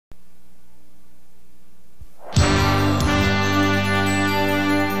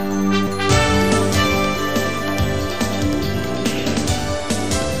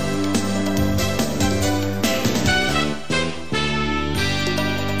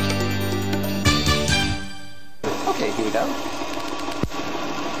Okay, here we go.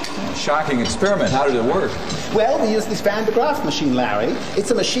 Shocking experiment. How did it work? Well, we use this Van de Graaff machine, Larry.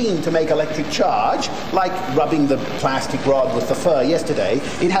 It's a machine to make electric charge, like rubbing the plastic rod with the fur yesterday.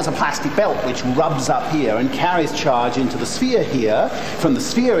 It has a plastic belt which rubs up here and carries charge into the sphere here. From the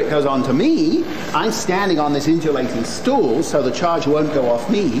sphere it goes on to me. I'm standing on this insulating stool so the charge won't go off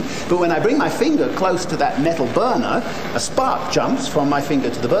me. But when I bring my finger close to that metal burner, a spark jumps from my finger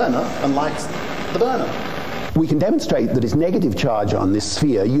to the burner and lights the burner. We can demonstrate that it's negative charge on this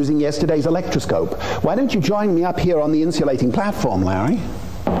sphere using yesterday's electroscope. Why don't you join me up here on the insulating platform, Larry?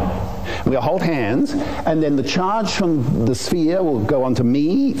 We'll hold hands, and then the charge from the sphere will go onto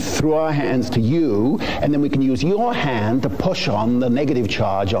me, through our hands to you, and then we can use your hand to push on the negative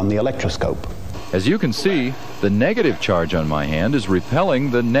charge on the electroscope. As you can see, the negative charge on my hand is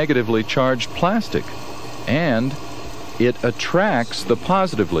repelling the negatively charged plastic, and it attracts the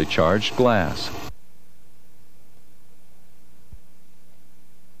positively charged glass.